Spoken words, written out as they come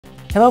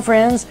Hello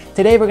friends,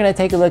 today we're going to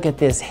take a look at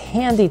this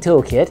handy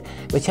toolkit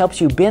which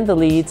helps you bend the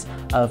leads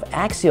of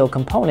axial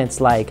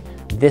components like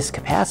this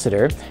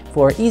capacitor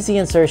for easy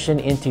insertion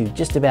into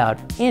just about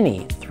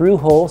any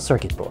through-hole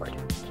circuit board.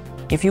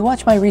 If you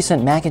watch my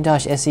recent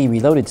Macintosh SE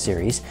Reloaded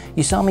series,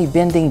 you saw me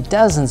bending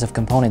dozens of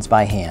components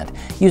by hand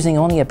using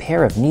only a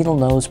pair of needle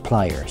nose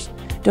pliers.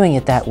 Doing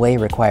it that way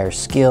requires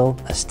skill,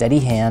 a steady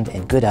hand,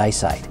 and good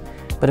eyesight.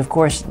 But of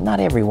course,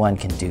 not everyone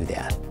can do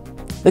that.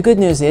 The good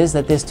news is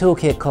that this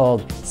toolkit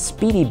called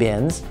Speedy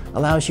Bends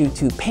allows you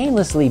to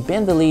painlessly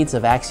bend the leads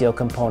of axial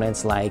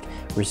components like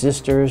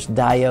resistors,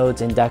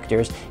 diodes,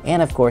 inductors,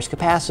 and of course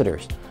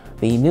capacitors.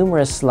 The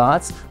numerous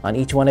slots on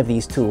each one of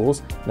these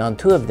tools, and on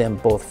two of them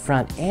both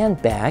front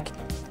and back,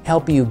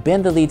 help you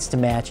bend the leads to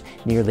match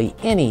nearly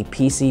any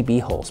PCB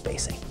hole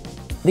spacing.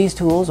 These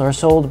tools are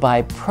sold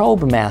by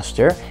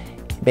ProbeMaster,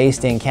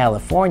 based in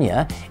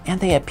California, and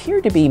they appear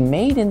to be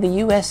made in the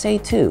USA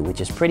too,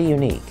 which is pretty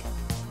unique.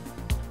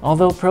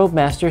 Although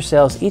ProbeMaster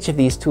sells each of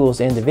these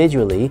tools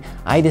individually,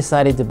 I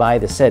decided to buy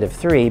the set of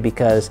 3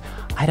 because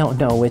I don't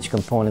know which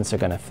components are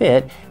going to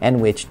fit and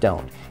which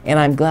don't. And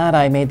I'm glad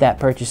I made that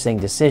purchasing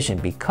decision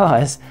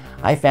because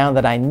I found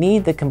that I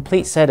need the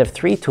complete set of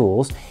 3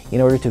 tools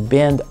in order to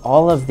bend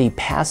all of the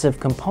passive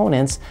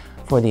components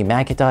for the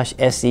Macintosh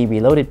SE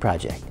Reloaded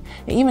project.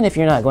 Even if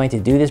you're not going to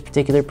do this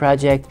particular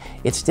project,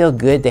 it's still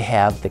good to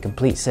have the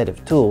complete set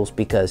of tools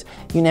because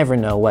you never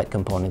know what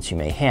components you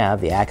may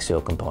have, the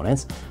axial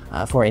components,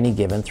 for any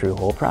given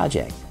through-hole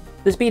project.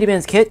 The Speedy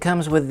Bends kit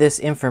comes with this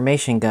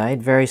information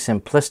guide, very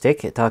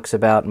simplistic. It talks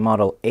about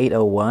model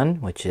 801,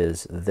 which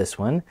is this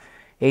one,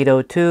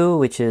 802,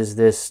 which is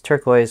this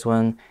turquoise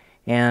one,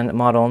 and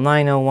model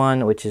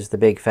 901, which is the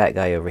big fat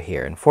guy over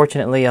here.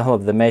 Unfortunately, all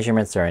of the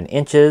measurements are in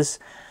inches.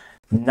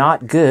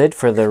 Not good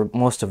for the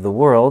most of the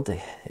world,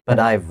 but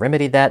I've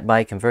remedied that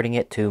by converting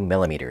it to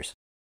millimeters.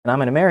 And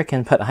I'm an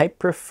American, but I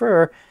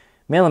prefer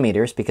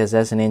millimeters because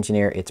as an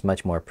engineer, it's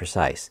much more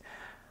precise.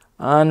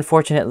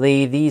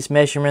 Unfortunately, these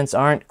measurements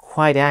aren't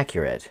quite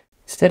accurate.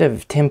 Instead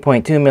of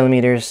 10.2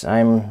 millimeters,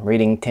 I'm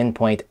reading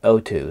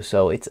 10.02,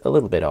 so it's a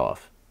little bit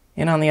off.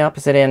 And on the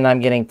opposite end,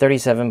 I'm getting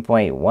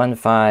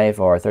 37.15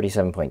 or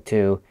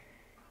 37.2,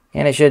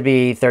 and it should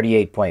be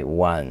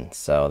 38.1,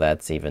 so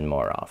that's even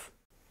more off.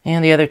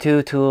 And the other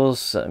 2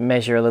 tools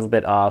measure a little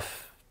bit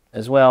off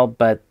as well,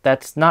 but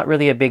that's not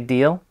really a big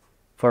deal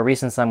for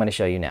reasons I'm going to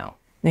show you now.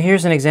 Now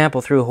here's an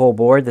example through-hole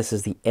board. This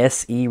is the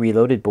SE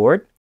Reloaded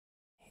board.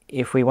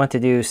 If we want to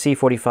do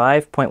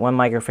C45 0.1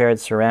 microfarad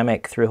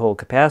ceramic through-hole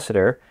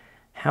capacitor,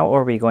 how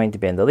are we going to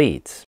bend the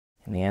leads?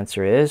 And the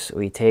answer is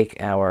we take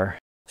our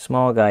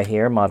small guy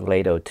here, model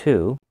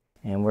 802,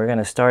 and we're going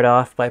to start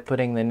off by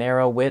putting the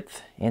narrow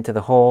width into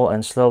the hole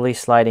and slowly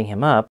sliding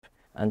him up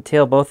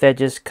until both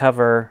edges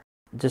cover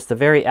just the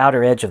very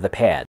outer edge of the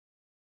pad.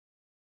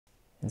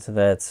 And so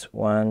that's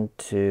 1,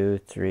 2,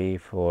 3,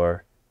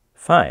 4,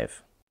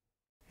 5.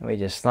 And we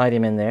just slide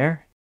him in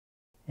there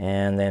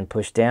and then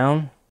push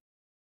down,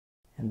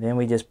 and then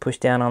we just push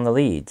down on the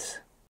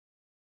leads.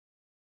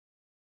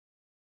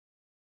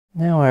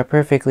 Now our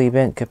perfectly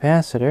bent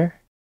capacitor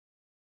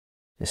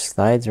just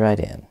slides right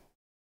in.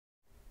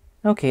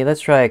 Okay, let's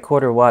try a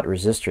 1/4 watt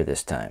resistor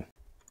this time.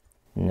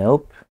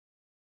 Nope.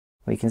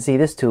 We can see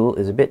this tool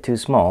is a bit too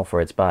small for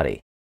its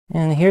body.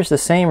 And here's the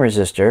same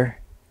resistor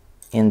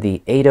in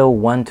the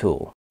 801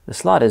 tool. The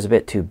slot is a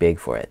bit too big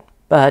for it,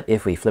 but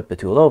if we flip the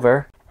tool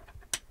over,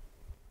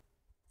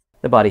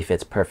 the body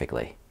fits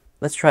perfectly.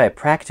 Let's try a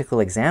practical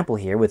example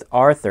here with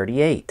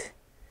R38.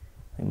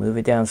 We move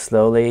it down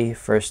slowly.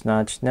 First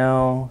notch,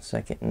 no.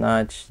 Second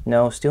notch,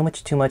 no. Still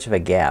too much of a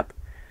gap.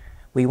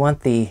 We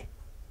want the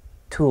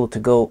tool to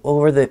go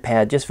over the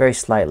pad just very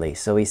slightly,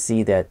 so we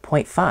see that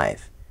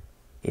 0.5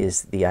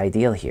 is the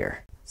ideal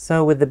here.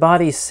 So with the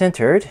body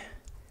centered,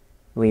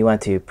 we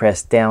want to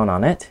press down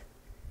on it,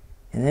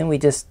 and then we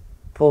just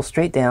pull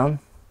straight down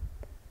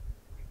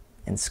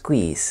and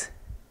squeeze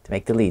to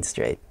make the lead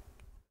straight.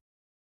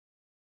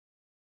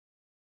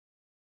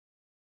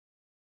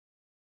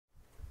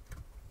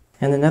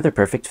 And another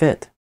perfect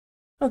fit.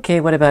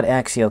 Okay, what about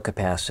axial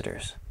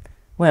capacitors?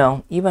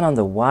 Well, even on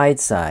the wide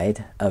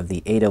side of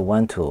the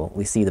 801 tool,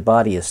 we see the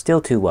body is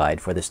still too wide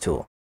for this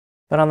tool.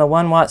 But on the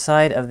 1 watt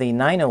side of the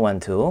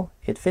 901 tool,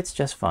 it fits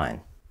just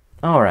fine.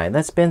 Alright,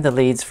 let's bend the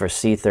leads for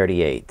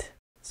C38.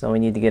 So we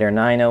need to get our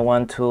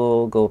 901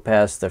 tool, go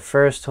past the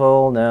first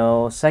hole,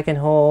 no. Second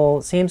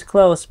hole, seems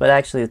close, but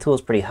actually the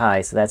tool's pretty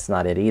high, so that's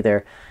not it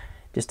either.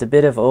 Just a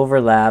bit of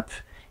overlap,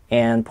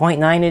 and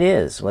 0.9 it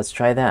is. Let's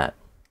try that.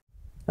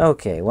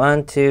 Okay,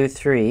 1, 2,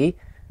 3,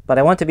 but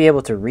I want to be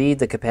able to read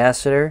the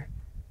capacitor,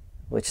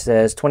 which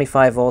says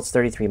 25 volts,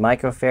 33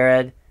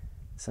 microfarad.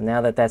 So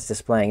now that that's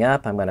displaying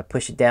up, I'm going to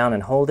push it down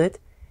and hold it,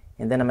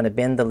 and then I'm going to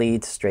bend the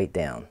leads straight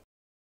down.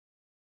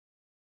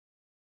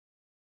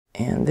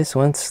 And this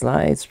one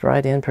slides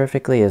right in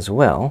perfectly as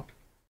well.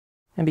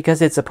 And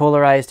because it's a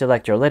polarized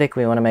electrolytic,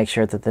 we want to make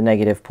sure that the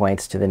negative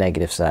points to the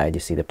negative side. You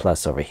see the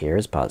plus over here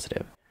is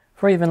positive.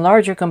 For even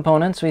larger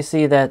components, we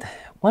see that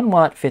 1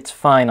 watt fits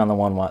fine on the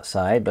 1 watt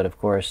side, but of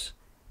course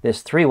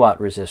This 3-watt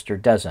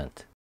resistor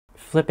doesn't.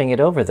 Flipping it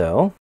over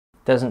though,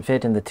 doesn't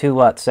fit in the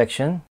 2-watt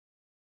section,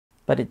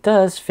 but it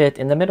does fit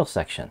in the middle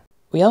section.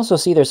 We also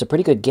see there's a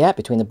pretty good gap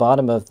between the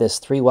bottom of this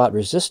 3-watt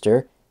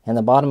resistor and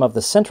the bottom of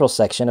the central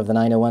section of the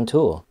 901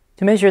 tool.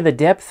 To measure the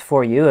depth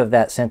for you of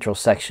that central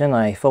section,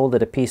 I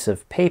folded a piece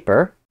of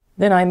paper.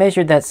 Then I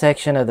measured that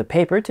section of the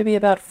paper to be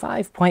about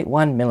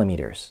 5.1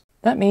 millimeters.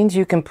 That means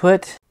you can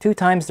put 2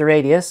 times the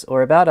radius,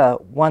 or about a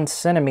 1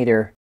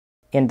 centimeter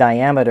in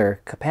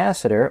diameter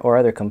capacitor or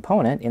other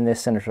component in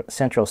this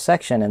central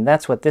section, and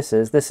that's what this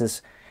is. This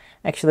is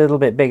actually a little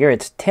bit bigger.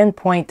 It's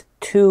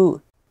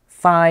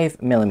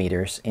 10.25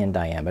 millimeters in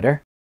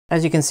diameter.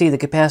 As you can see, the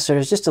capacitor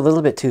is just a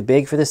little bit too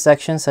big for this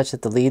section, such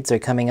that the leads are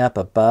coming up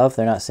above.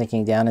 They're not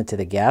sinking down into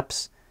the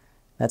gaps.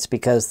 That's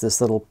because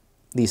these little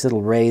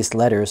raised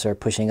letters are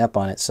pushing up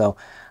on it. So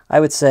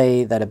I would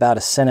say that about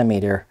a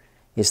centimeter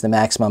is the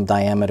maximum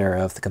diameter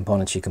of the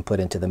components you can put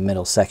into the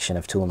middle section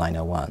of tool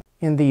 901.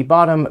 In the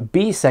bottom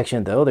B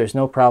section though, there's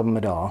no problem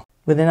at all,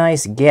 with a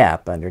nice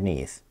gap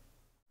underneath.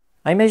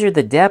 I measured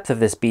the depth of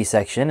this B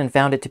section and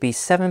found it to be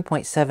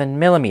 7.7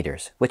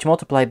 millimeters, which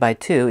multiplied by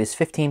 2 is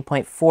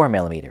 15.4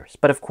 millimeters.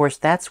 But of course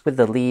that's with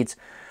the leads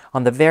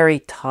on the very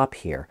top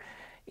here.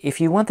 If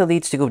you want the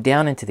leads to go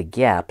down into the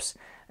gaps,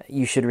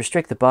 you should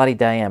restrict the body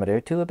diameter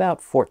to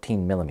about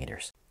 14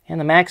 millimeters. And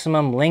the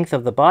maximum length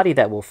of the body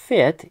that will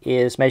fit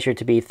is measured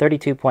to be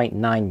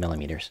 32.9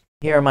 millimeters.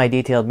 Here are my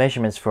detailed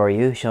measurements for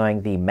you,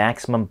 showing the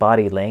maximum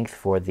body length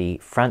for the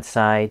front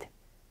side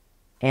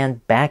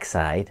and back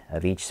side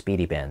of each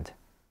Speedy bend.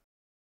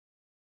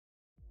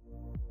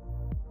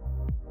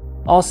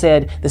 All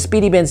said, the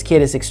Speedy Bends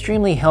kit is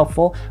extremely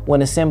helpful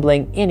when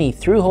assembling any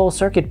through-hole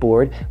circuit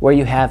board where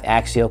you have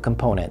axial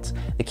components.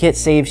 The kit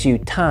saves you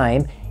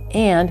time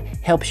and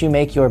helps you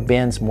make your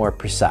bends more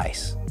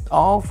precise,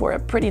 all for a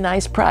pretty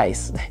nice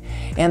price.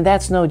 And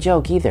that's no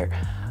joke either,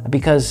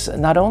 because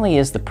not only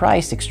is the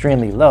price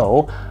extremely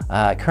low,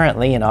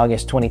 currently in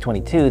August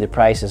 2022 the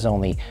price is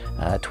only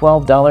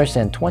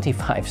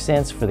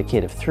 $12.25 for the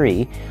kit of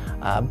 3,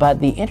 but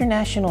the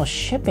international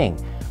shipping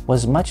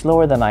was much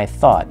lower than I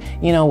thought.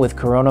 You know, with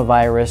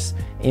coronavirus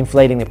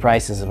inflating the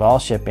prices of all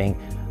shipping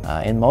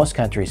in most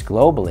countries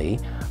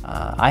globally,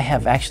 I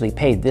have actually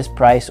paid this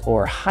price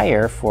or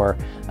higher for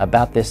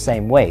about this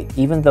same weight.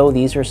 Even though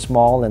these are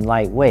small and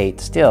lightweight,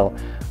 still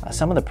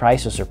some of the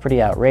prices are pretty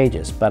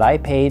outrageous, but I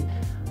paid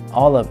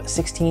all of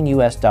 $16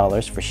 US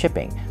for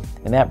shipping,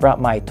 and that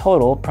brought my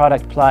total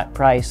product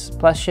price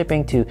plus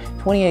shipping to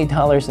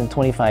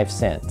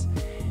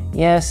 $28.25.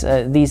 Yes,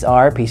 these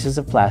are pieces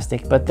of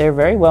plastic, but they're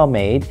very well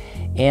made,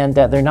 and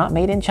they're not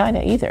made in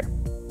China either.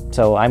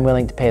 So I'm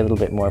willing to pay a little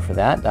bit more for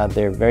that.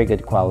 They're very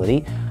good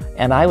quality,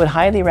 and I would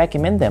highly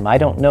recommend them. I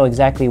don't know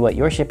exactly what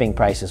your shipping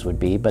prices would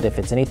be, but if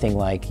it's anything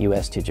like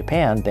US to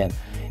Japan, then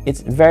it's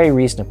very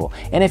reasonable.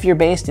 And if you're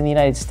based in the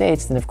United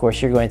States, then of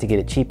course you're going to get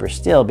it cheaper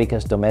still,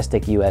 because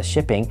domestic US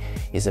shipping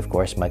is of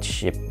course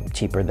much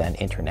cheaper than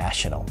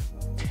international.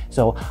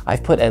 So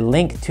I've put a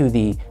link to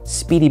the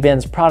Speedy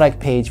Bends product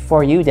page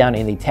for you down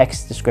in the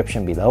text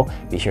description below.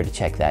 Be sure to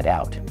check that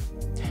out.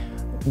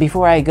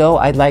 Before I go,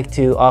 I'd like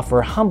to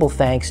offer humble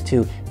thanks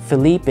to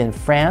Philippe in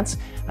France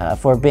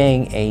for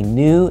being a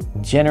new,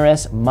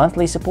 generous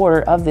monthly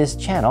supporter of this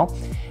channel.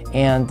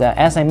 And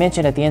as I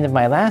mentioned at the end of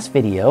my last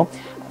video,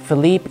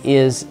 Philippe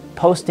is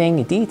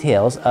posting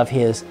details of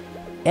his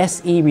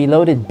SE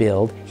Reloaded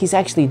build. He's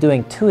actually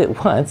doing 2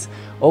 at once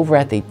over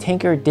at the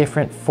Tinker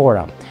Different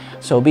forum.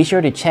 So be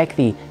sure to check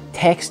the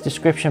text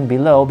description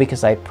below,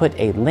 because I put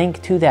a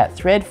link to that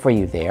thread for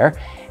you there.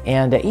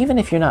 And even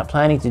if you're not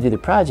planning to do the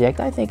project,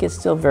 I think it's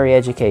still very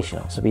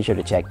educational, so be sure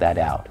to check that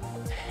out.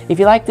 If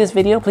you like this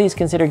video, please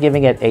consider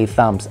giving it a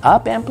thumbs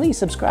up, and please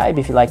subscribe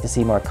if you'd like to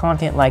see more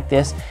content like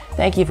this.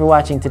 Thank you for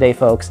watching today,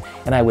 folks,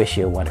 and I wish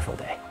you a wonderful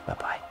day.